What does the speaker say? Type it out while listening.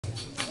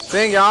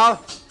Sing, y'all.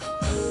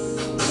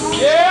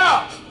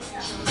 Yeah.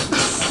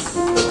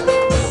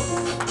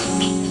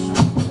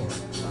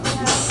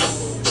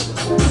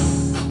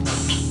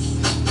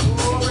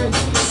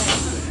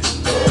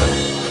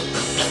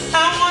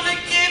 I want to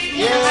give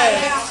you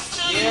life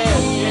to you.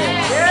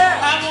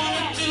 I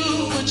want to do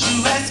what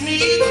you ask me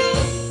to.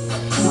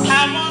 I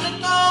want to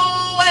go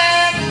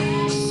wherever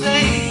you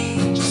say.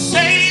 Just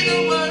say the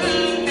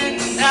word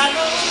and I'll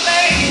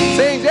obey.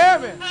 Sing,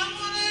 Jeremy. I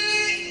want to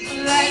live a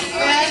life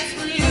that's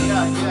real. I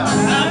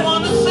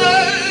want to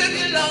serve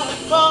you, Lord,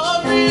 for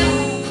real.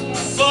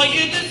 For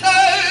you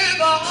deserve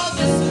all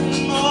this and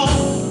more.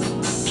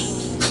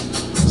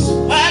 So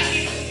I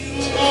give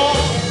you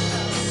more.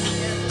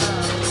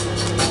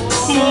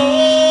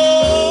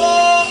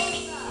 More.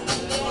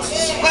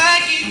 So I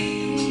give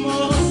you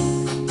more.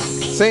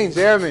 Sing,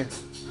 Jeremy.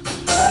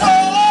 Oh,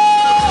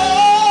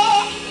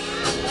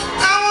 I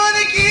want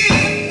to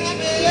give,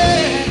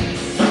 baby.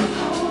 I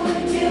wanna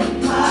give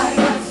my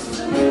yes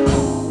to you.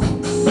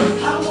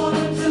 I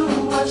wanna do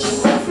what you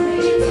ask me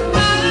to. I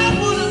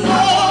wanna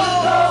Go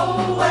go.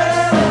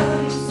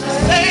 wherever you say.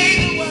 Say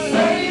the word.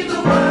 Say the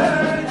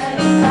word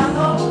and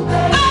I'll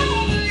obey. I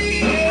wanna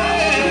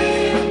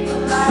live. The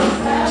life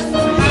that's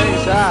free. Sing,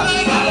 Shop.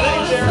 Serve you,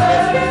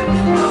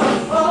 Lord,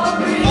 for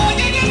real. Oh,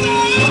 you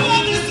deserve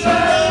all this and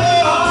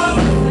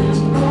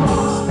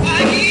more. I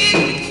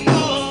give you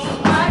more.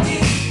 I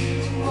give you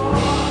more.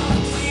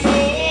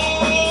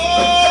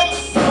 More.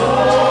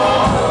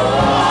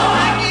 I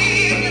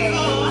give you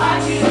more. I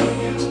give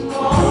you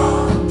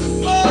more.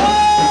 More.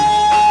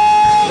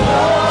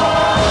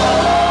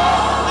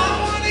 I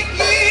wanna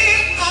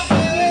give my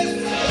best.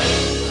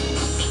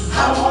 I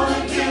wanna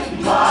give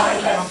my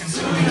best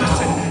to you.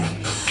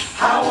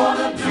 I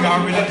wanna do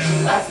what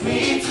you ask me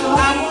to. I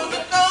wanna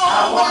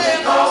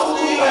go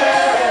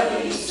wherever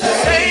you say.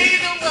 Say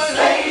the word.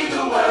 Say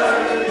the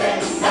word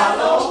and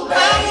I'll obey. I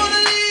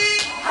wanna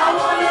live. I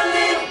wanna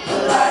live the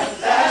life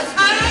that's I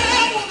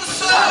wanna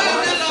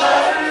serve you, Lord.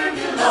 serve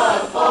you,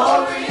 Lord, for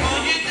real.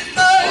 Oh, you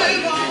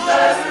deserve all.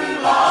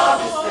 Serve all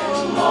this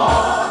and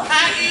more. I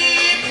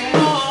give you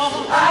more.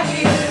 I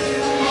give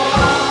you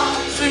more.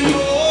 Say more.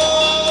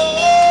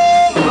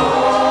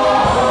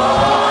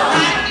 I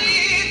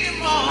give you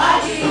more. I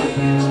give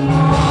you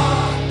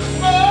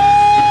more. More.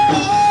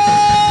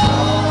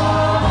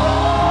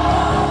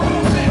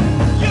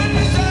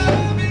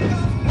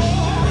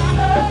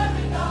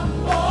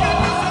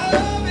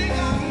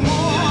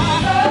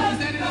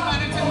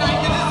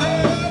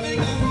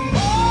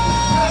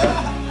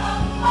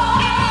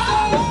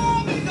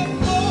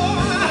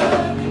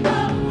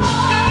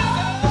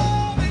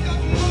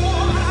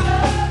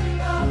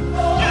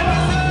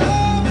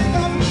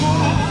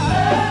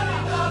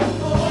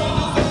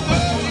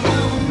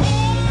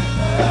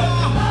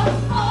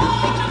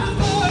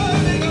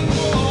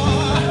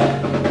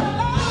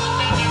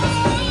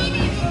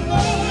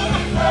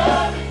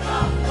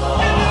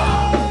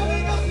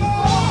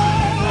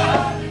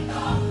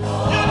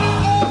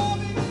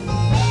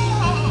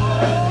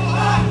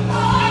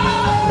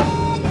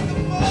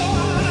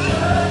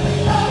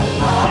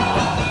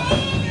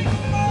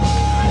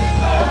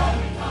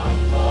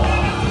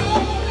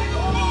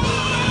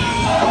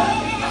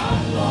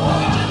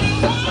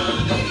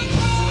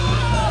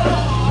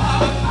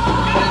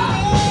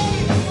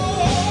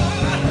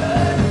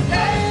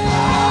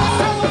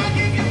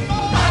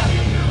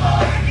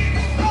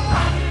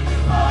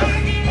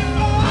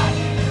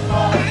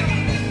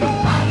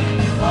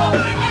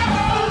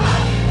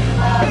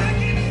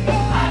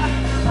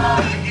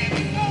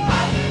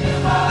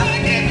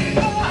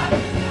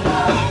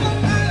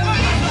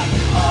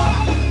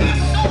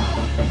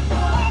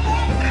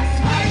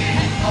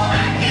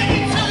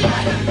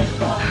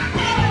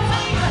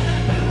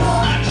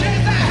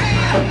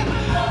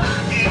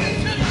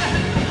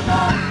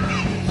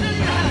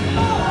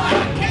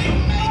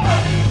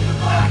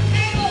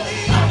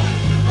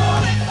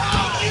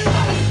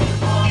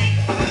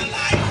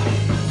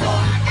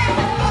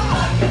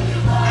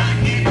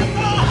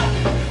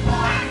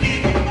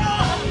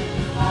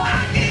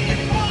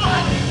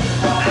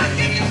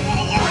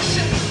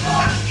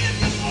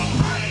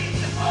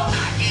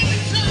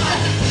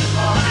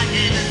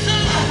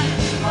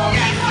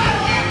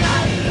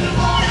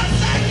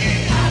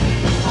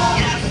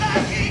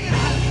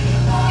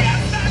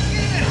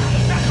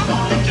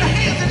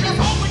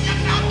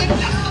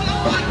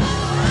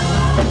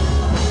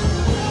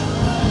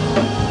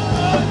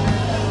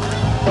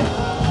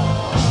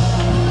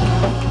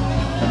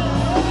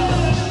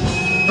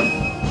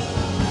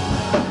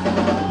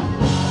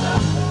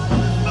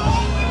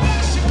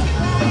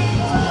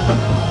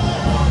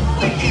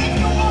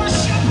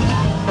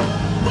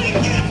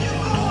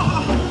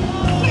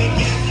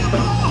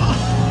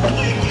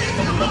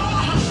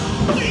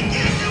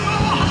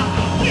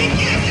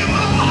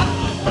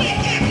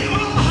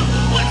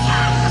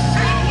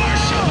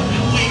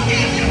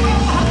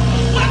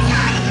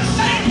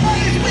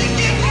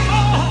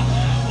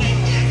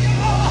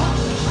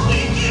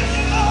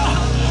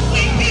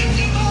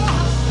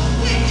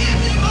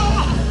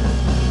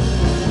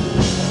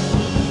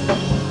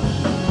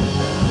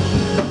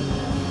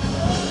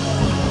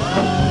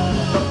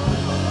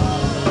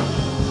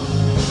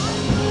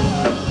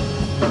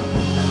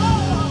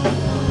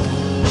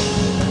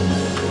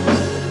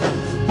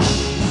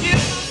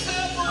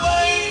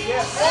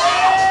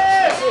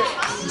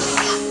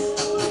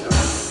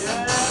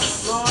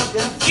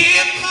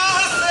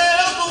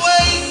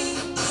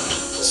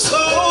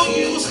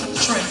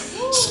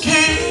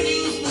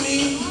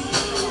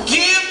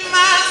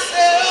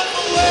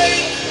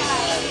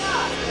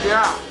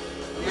 Yeah.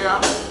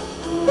 Yeah.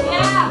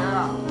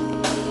 Yeah.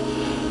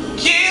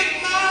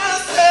 Give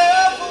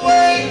myself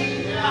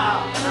away.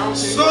 Yeah.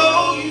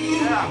 So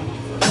you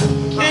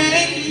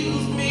can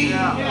use me.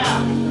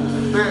 Yeah.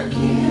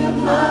 Give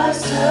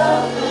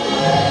myself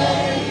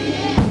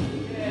away.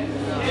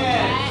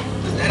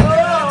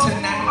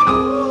 Tonight.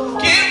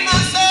 Give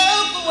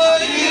myself away.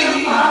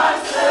 Give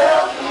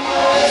myself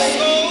away.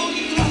 So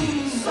you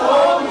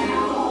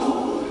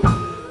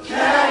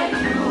can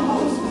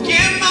use me.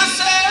 Give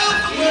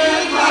myself away.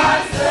 Give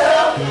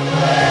myself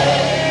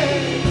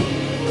away.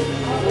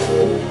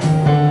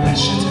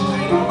 That's you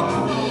tonight, oh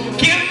God.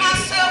 Give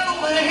myself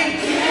away.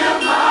 Give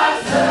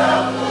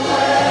myself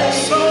away.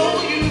 So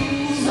you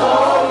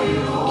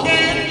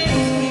can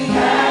use me.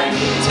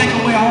 Take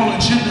away all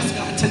agendas,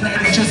 God,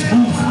 tonight and just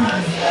move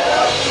freely.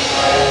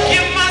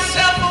 Give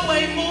myself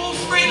away. Move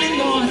freely,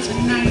 Lord,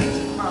 tonight.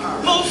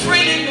 Move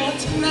freely, Lord,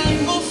 tonight.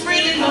 Move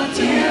freely, Lord,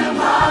 tonight.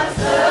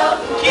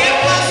 Give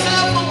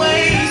myself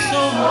away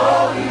so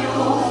you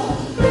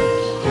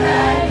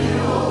can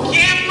use.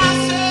 Give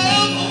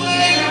myself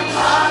away.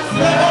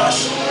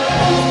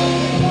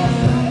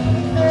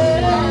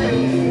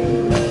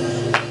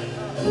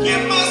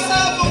 Give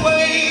myself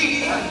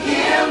away.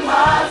 Give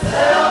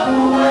myself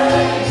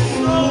away.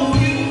 So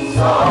you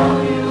can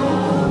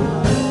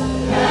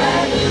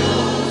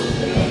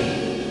use me.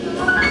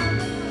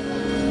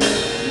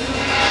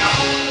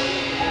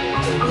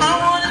 I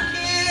want to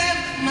give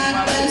my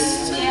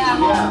best to you.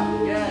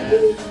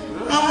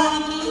 I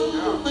want to do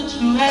what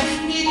you ask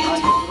me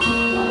to do.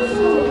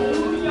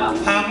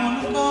 I want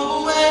to go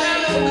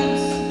wherever you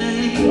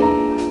say.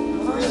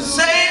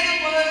 Say the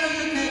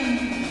word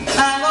and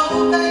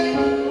I'll obey.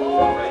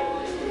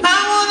 I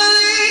want to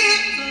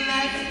live the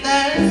life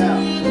that's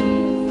good.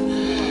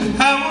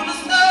 I want to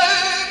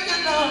serve you,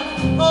 Lord,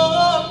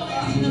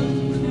 oh freedom.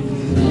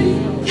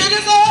 You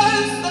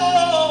deserve so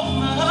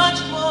much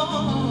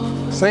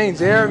more. Saint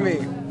Jeremy.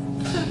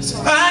 So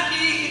I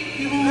give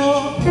you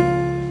more.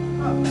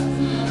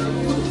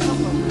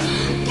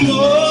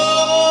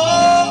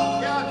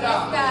 More.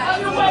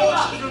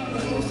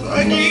 I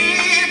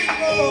give you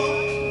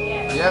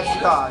more. Yes,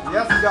 God.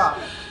 Yes, God.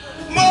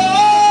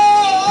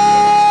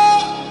 More.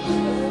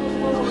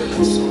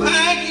 So I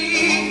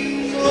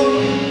give you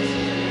more.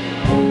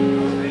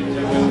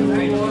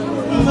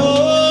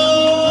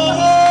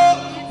 More.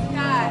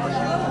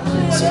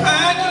 So I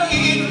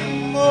give you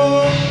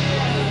more.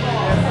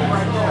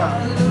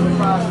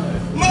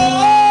 More.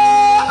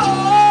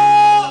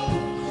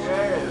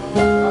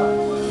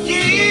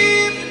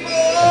 Give me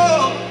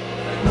more.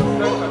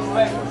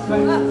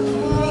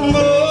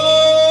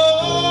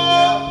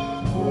 More.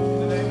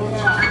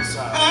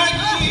 I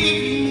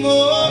give you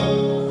more.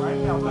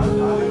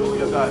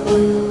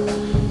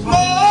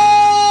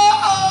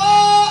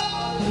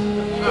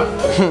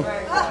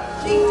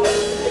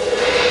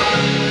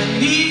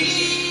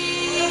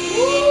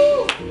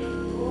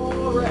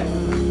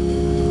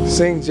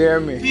 Saint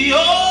Jeremy. The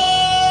old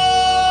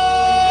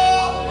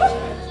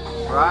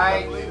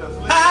Right.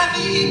 I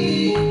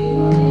need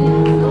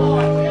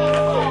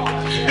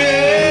every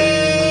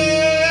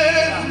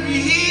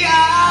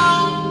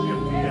hour.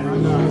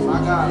 My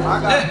God. My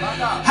God. My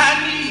God. I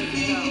need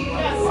thee.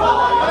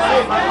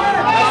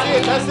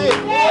 That's it.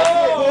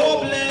 Oh,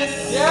 bless.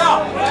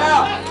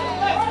 Yeah.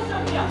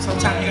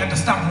 Sometimes you got to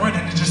stop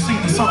running and just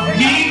sing the song.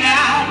 Me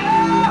now.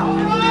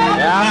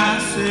 I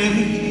say,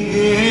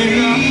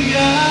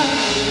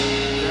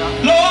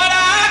 Lord, I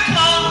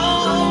come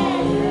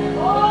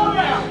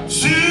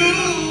to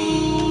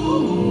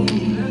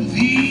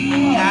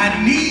thee. I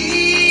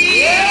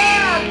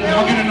need.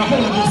 Y'all get in the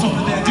Holy Ghost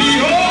over there.